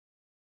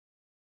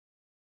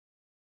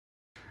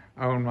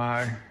on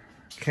my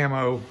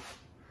Camo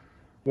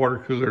water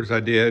coolers I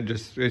did.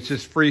 It's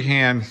just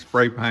freehand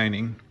spray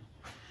painting.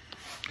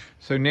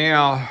 So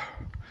now,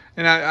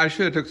 and I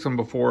should have took some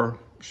before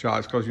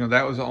shots because, you know,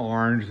 that was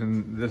orange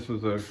and this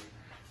was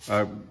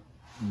a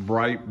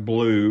bright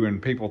blue,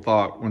 and people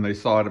thought when they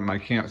saw it at my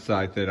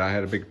campsite that I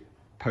had a big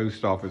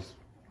post office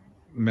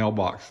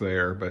mailbox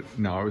there, but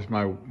no, it was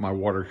my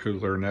water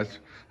cooler, and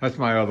that's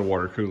my other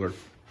water cooler.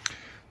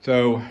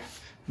 So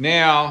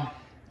now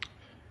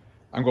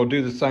I'm going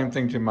to do the same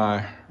thing to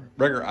my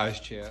regular ice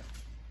chest.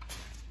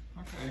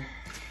 Okay.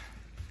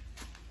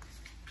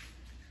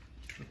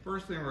 The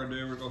first thing we're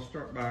going to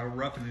start by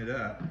roughing it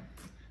up.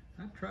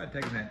 I tried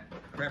taking that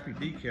crappy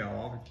decal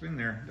off. It's been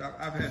there.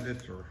 I've had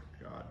this for,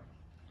 God,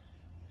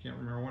 can't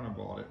remember when I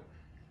bought it.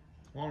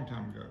 A long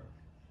time ago.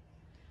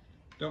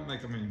 Don't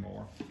make them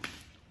anymore.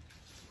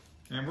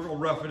 And we're going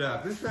to rough it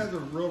up. This has a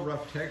real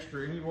rough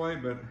texture anyway,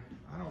 but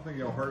I don't think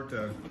it'll hurt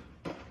to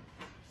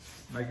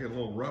make it a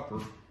little rougher.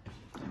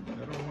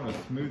 I don't want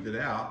to smooth it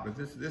out, but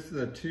this is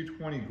a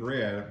 220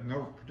 grit.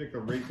 No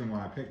particular reason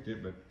why I picked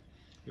it, but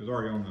it was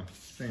already on the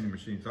sanding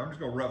machine. So I'm just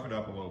going to rough it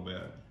up a little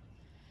bit,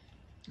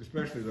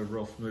 especially the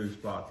real smooth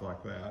spots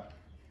like that.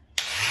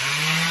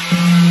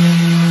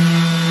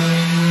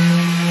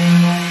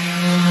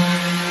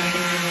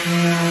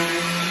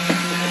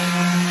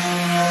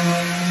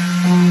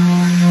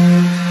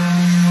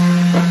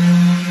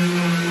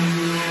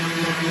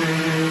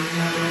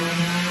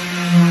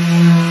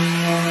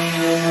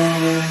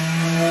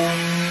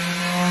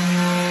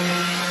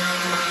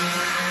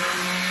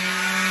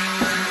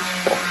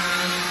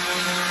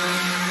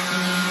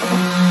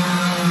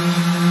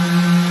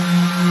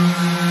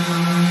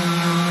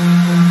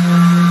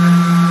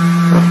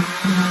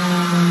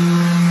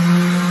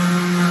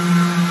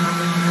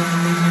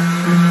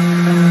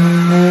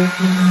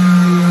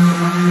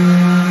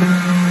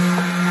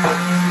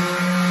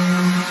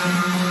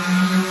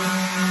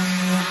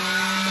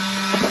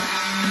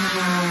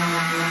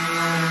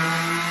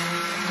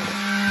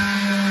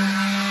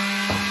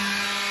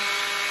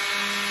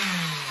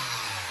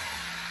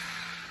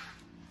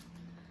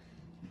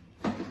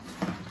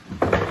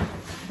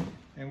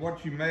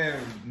 What you may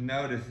have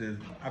noticed is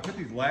I put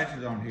these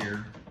latches on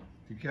here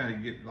to kind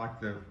of get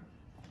like the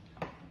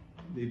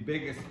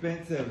big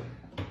expensive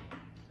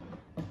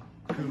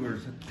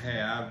coolers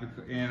have,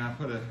 and I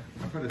put a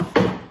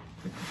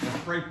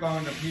spray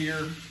foam up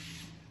here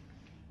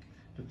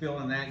to fill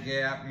in that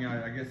gap. You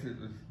know, I guess it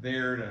was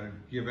there to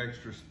give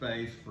extra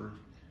space for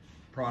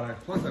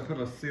products. Plus I put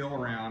a seal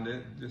around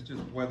it, just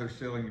weather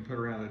sealing you put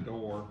around the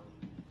door.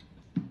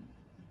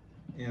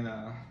 And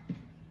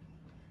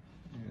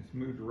it's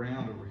moved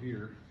around over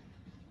here.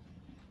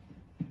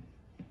 Let's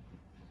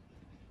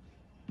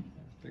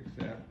fix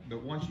that.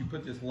 But once you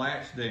put this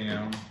latch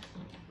down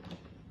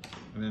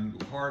and then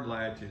hard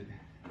latch it,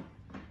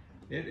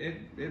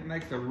 it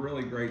makes a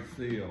really great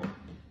seal.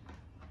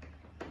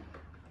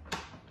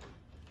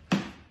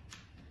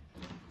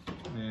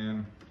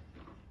 And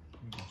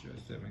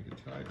adjust that, make it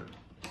tighter.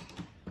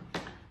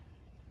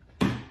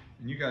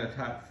 And you got a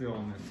tight seal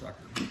on this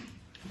sucker.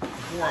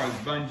 Before I was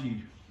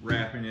bungee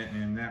wrapping it,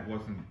 and that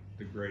wasn't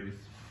the greatest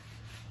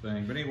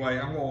thing. But anyway,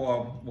 I'm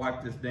going to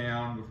wipe this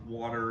down with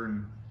water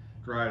and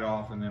dry it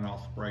off, and then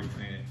I'll spray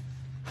paint it.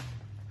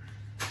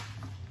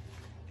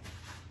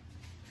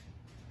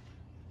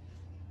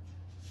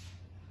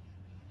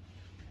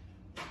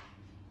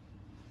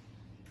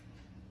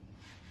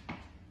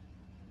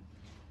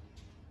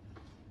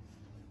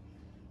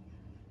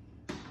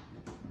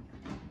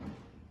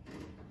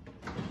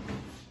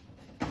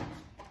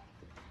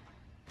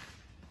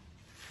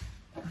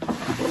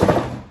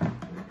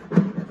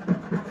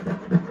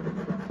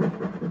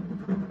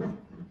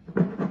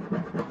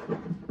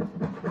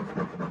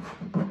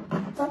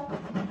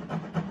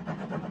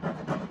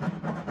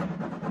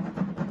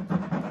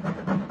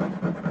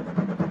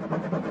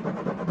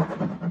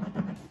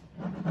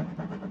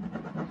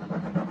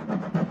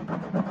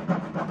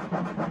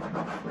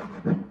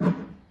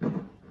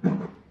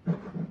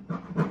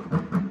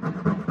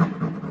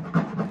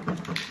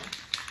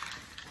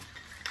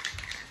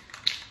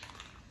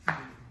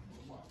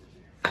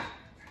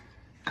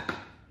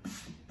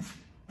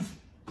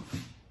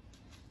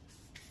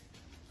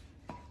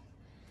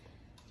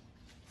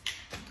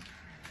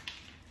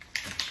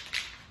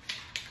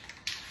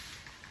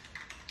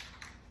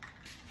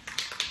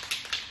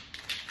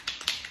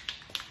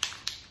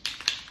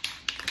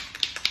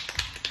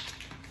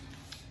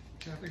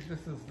 I think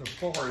this is the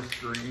forest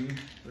green,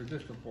 or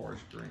just the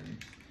forest green.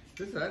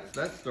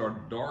 That's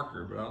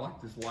darker, but I like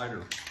this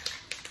lighter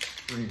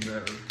green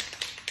better.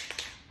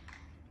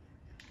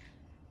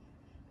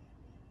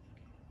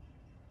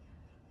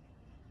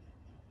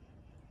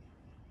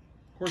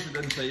 Of course, it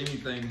doesn't say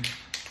anything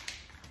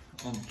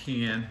on the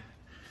can.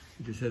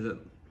 It just has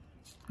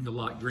the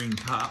light green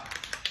top.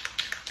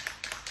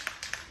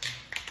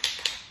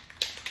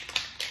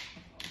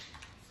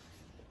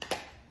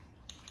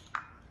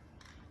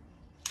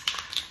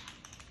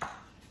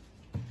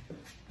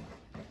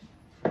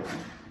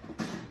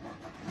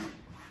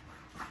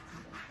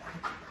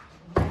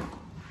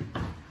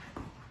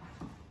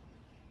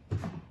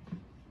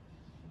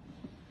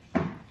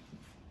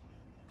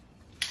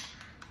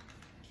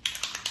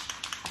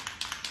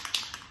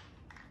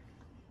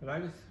 I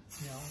just,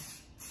 you know,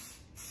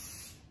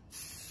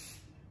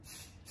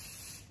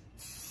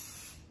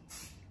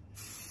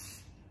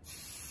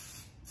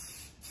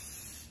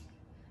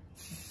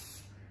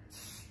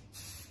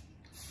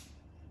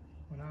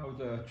 when I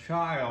was a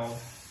child,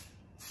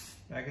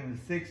 back in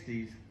the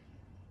 60s,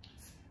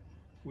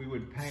 we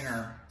would paint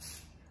our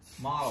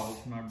models.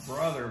 My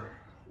brother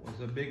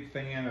was a big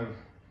fan of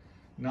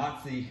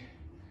Nazi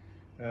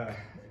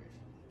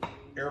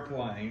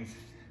airplanes,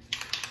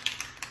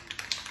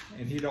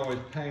 and he'd always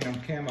paint them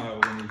camo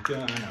when he was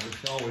done. I was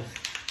always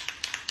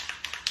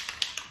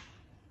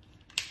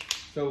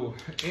so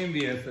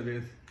envious of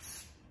his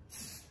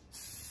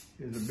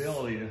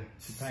ability to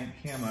paint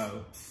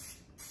camo.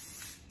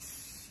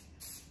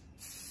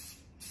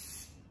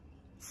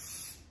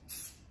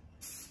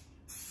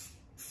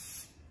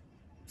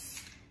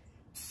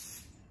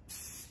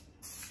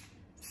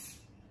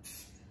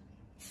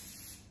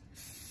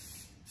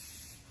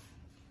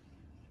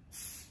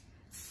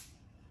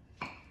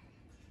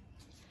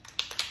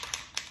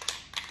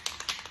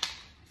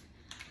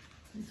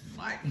 Some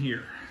light in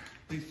here,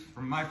 at least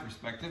from my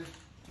perspective.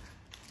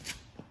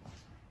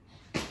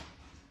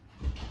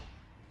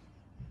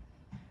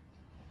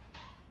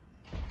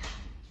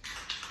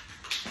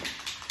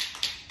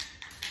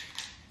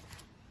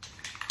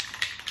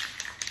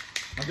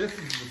 Now this is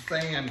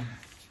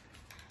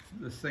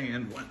the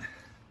sand one.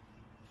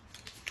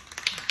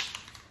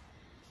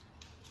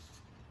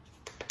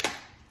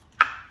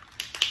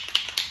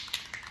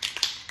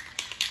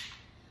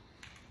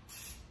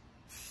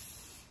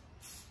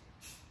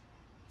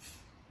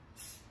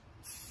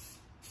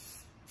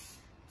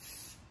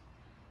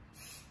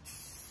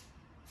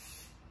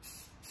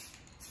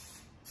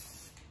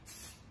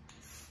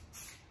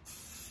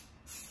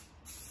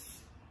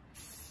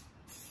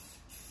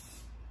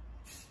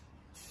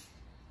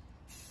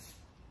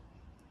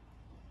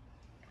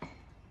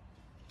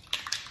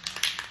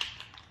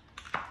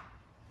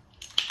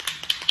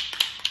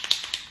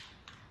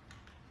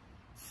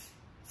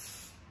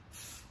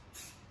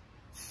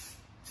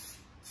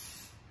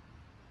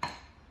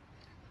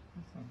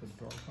 The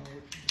dark on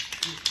which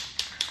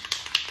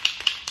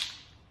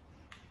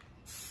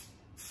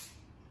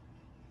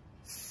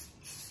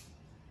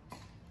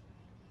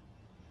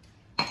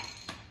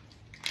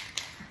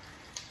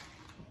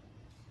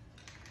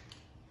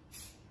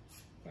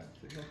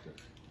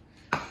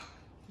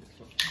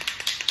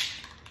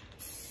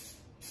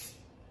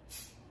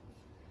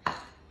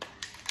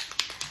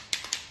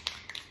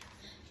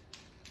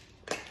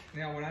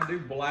now when I do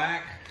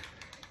black,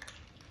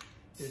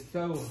 it's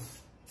so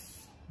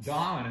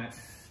dominant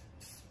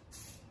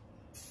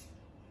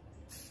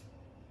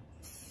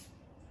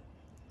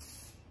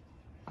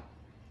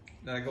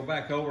that I go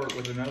back over it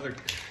with the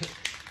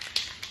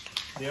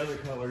other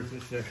colors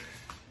just to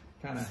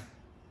kind of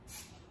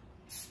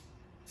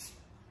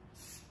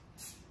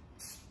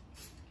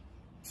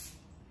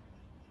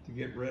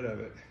get rid of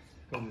it,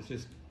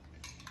 because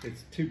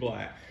it's too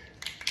black.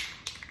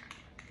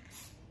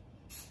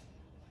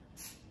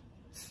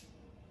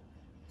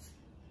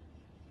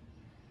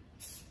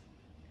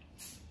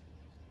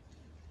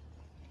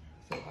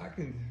 So I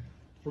can,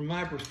 from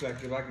my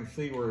perspective, I can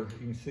see where you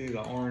can see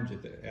the orange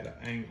at an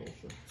angle.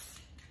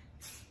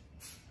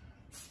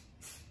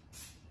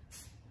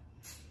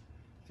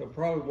 So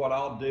probably what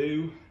I'll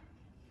do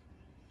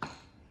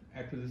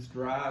after this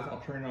dries,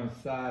 I'll turn it on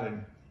its side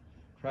and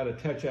try to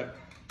touch up,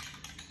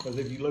 because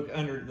if you look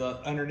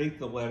underneath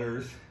the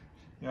letters,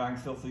 you know, I can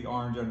still see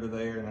orange under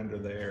there and under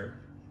there.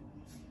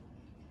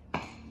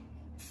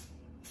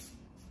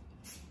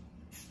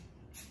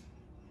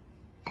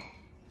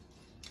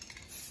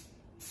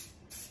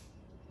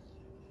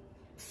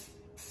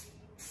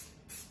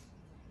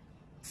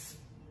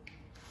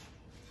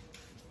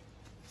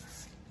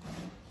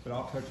 But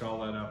I'll touch all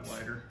that up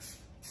later.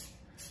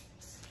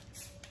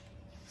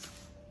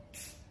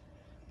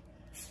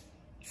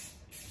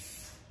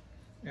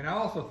 And I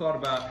also thought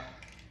about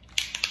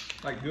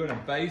like doing a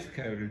base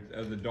coat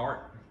of the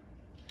dark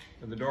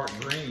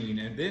green,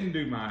 and then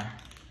do my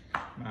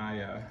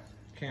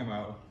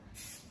camo.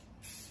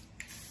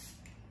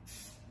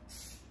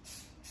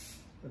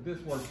 But this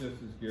works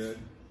just as good.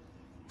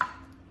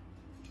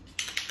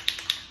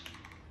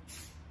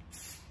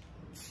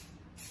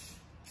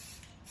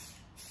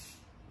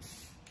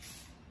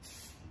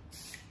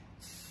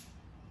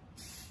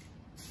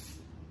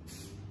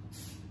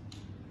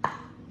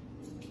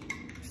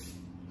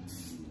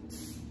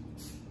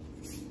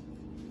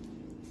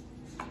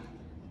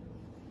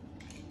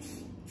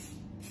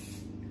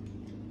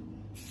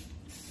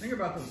 Think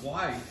about the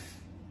white.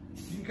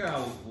 You can kind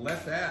of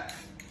let that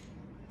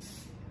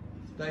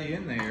stay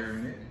in there,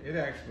 and it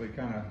actually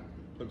kind of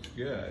looks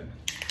good.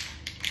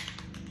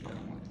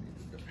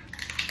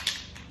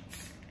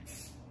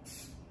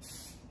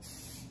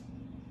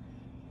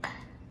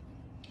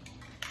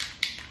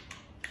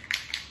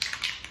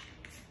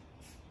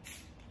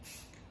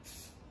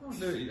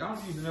 I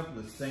don't use enough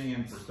of the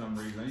sand for some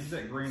reason. I use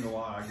that green a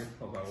lot, I guess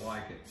because I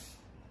like it.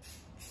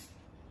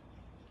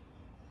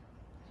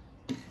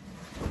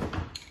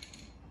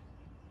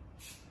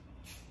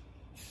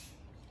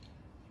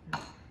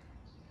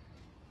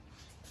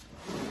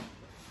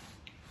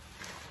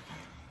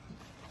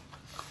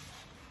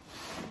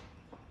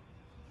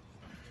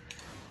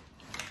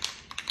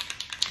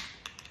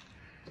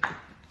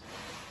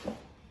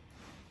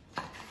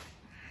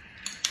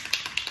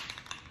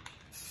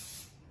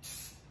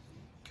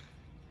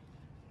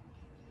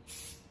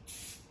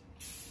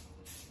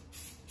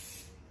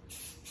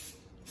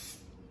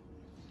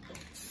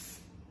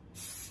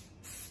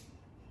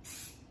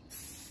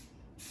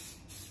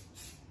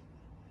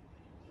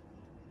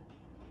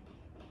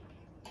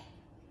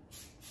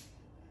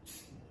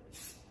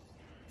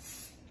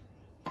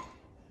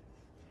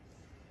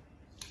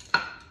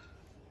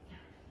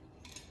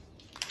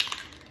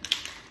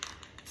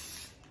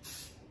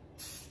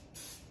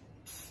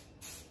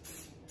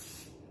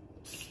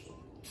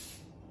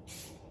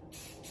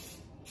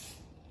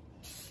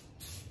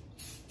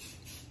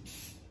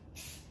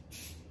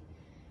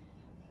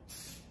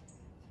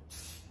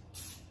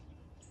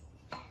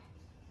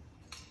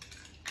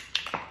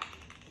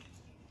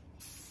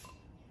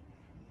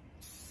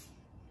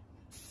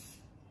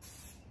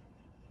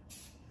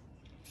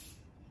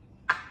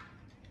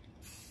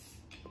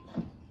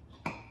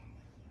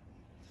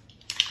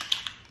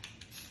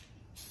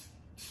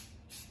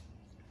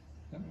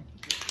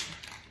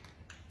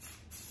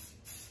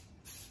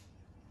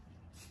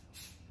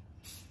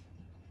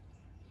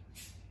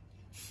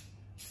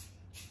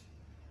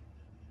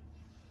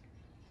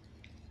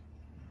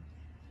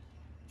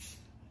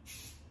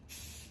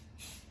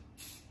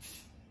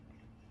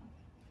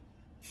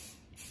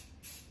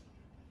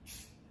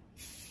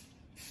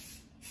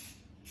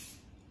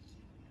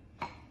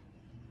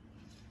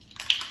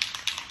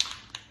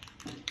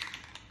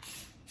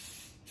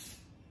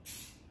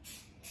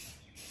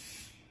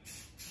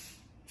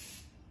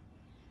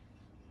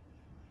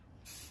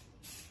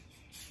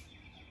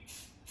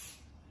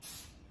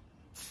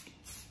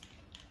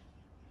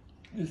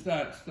 Just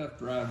that stuff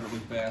dries really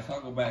fast. I'll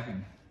go back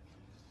and,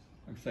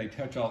 like I say,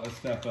 touch all this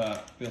stuff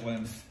up, fill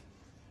in.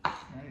 I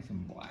need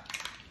some black.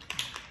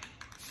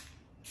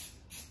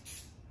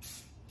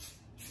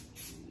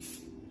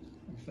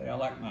 Like I say, I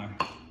like my,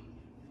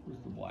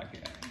 where's the black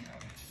at?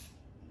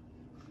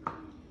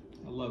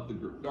 I love the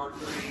dark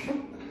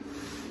green.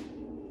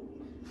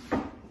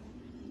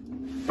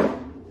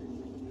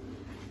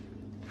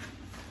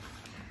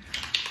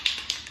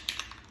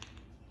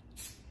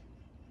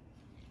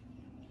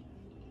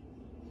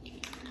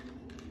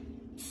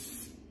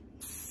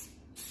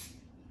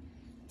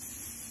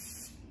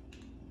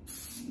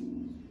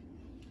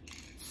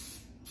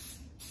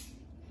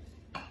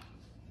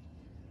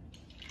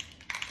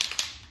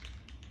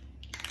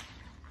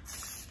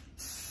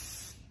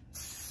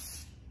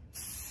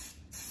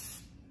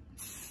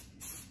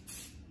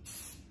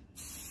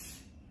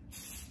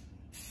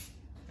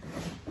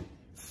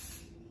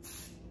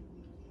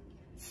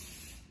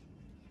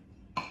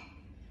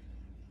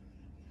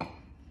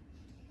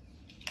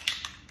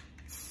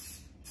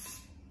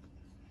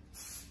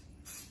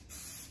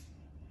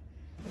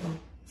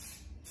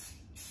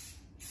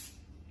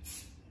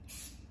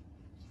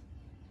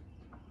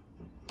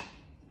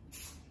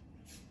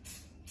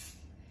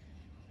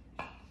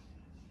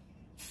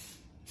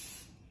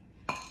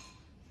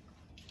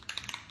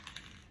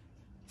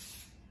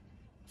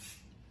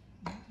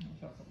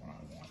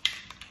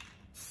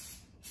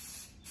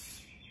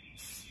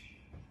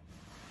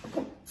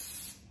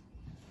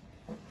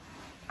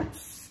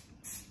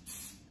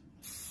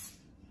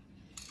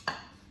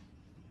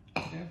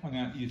 Definitely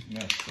not using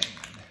enough sand.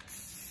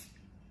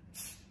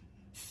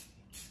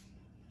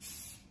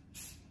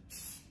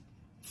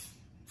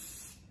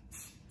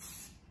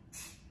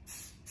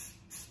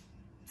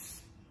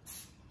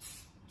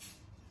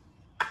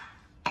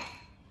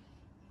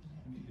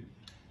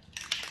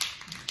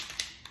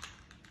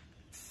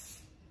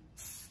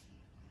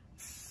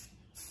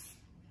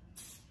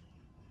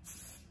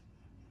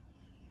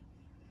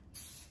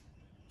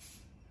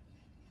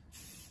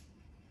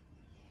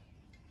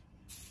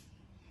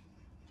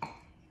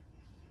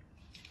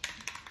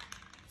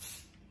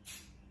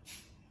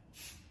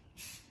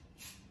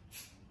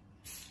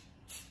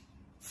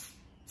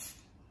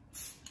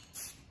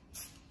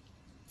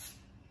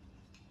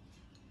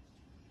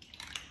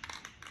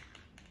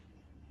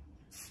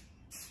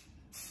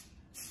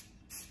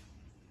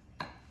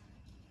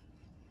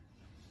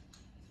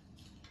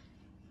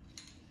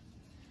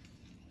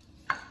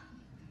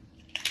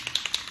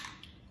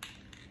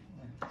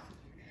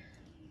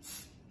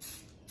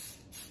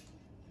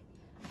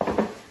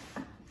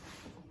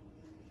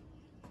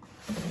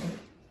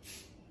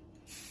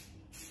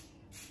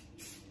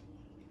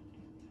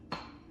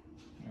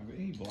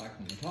 Black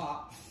on the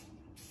top.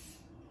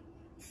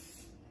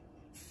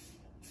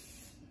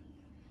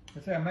 I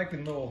say I'm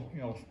making little,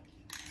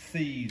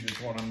 C's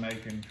is what I'm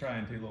making,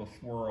 trying to little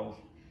swirls.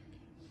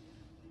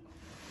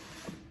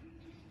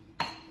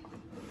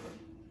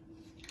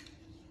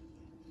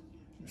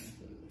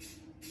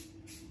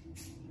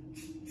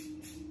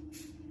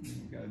 You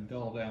gotta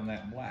dull down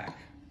that black.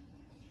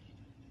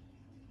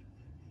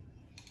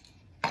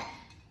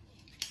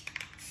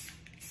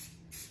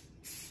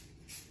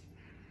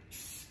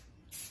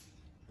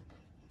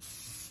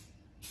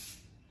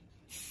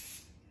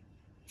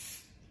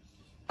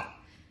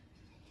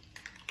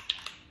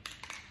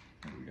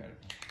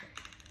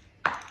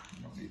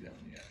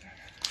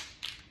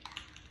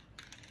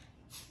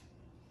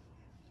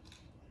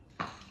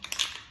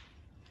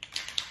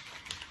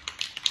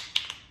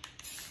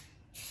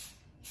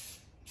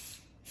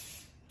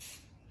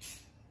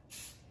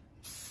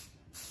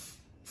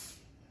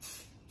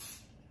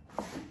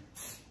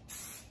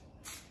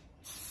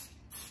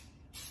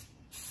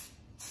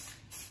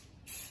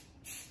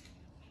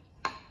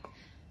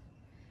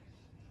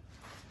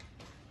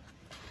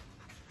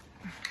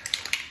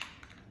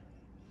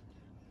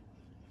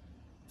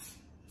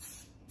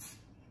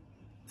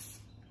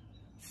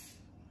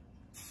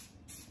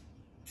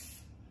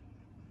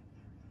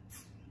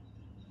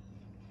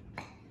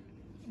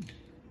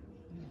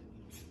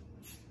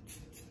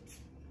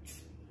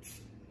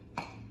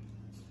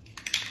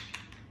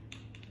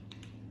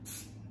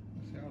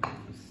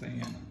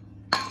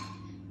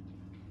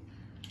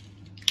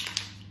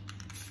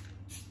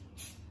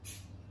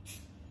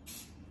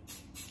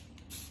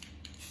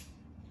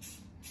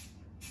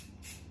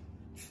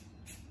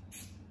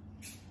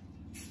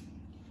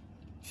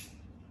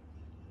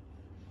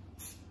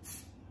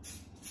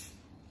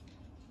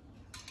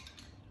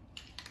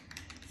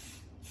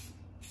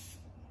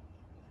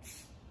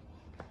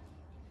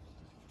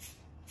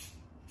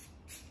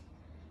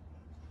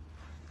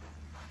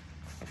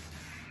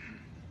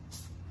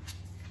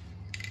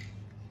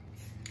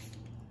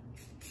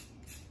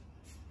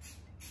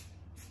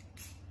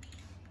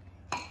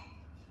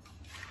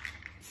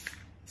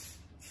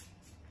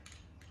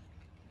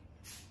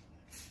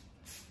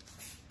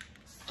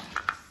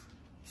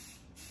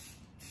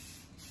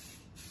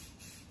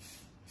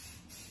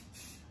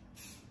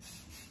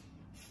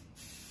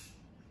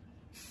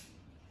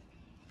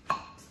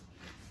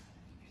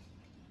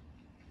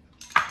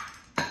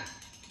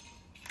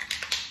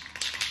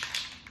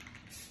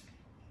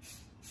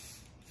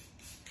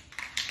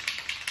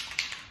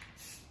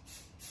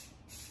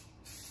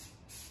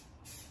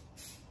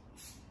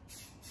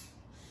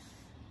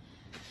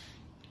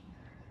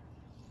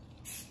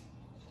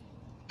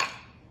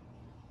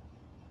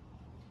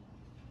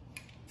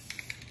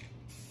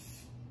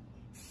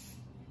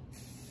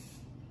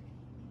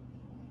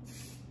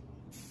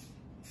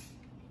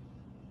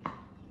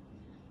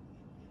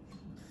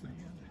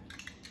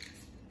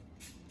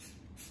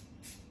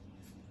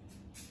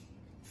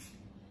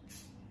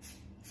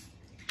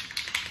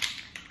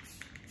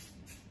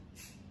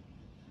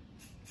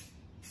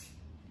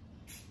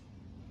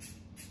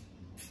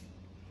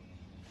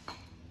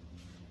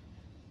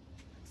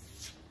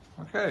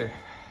 Okay.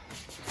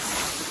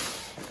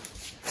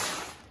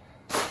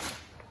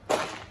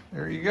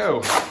 There you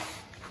go.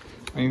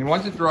 I mean,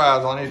 once it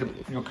dries, I'll need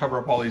to cover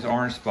up all these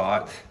orange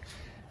spots.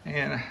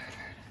 And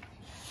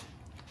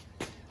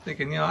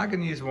thinking, I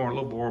can use a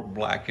little more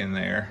black in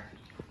there.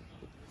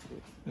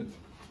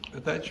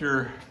 But that's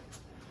your,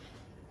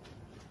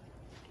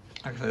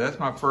 like I said, that's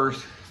my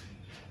first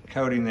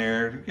coating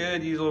there.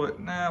 Good, use a little bit.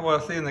 Nah, well,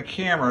 see in the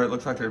camera, it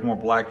looks like there's more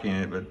black in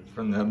it, but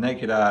from the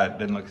naked eye, it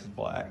doesn't look as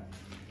black.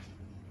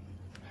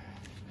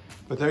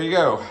 But there you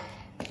go.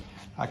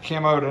 I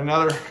camoed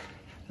another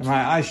in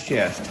my ice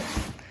chest.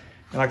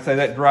 And like I say,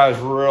 that dries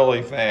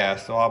really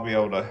fast, so I'll be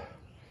able to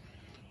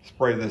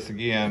spray this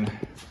again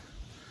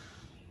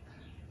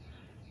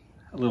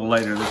a little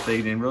later this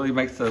evening. Really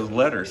makes those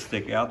letters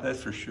stick out,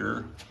 that's for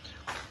sure.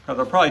 Because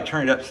I'll probably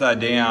turn it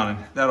upside down,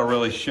 and that'll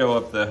really show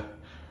up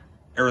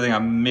everything I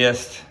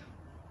missed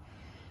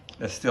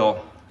that's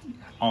still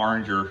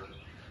orange or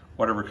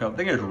whatever color. I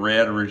think it was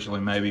red originally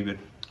maybe, but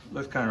it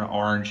looks kind of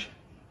orange.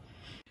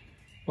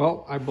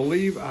 Well, I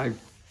believe I've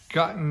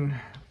gotten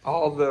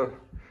all the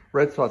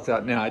red spots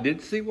out. Now, I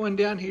did see one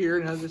down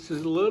here. Now, this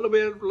is a little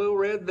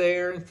red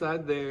there,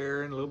 inside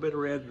there, and a little bit of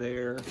red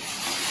there.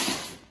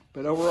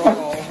 But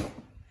overall,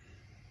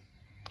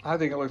 I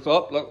think it looks,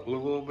 oh, look, a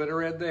little bit of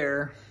red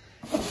there.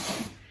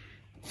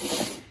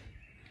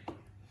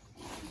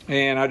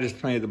 And I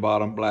just painted the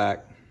bottom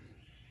black.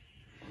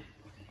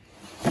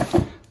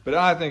 But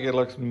I think it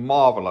looks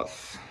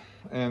marvelous.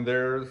 And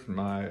there's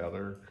my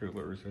other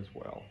coolers as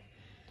well.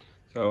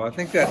 So I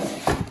think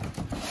that's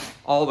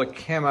all the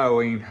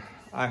camoing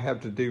I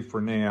have to do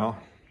for now.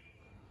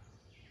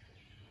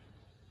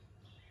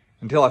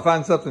 Until I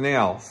find something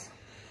else.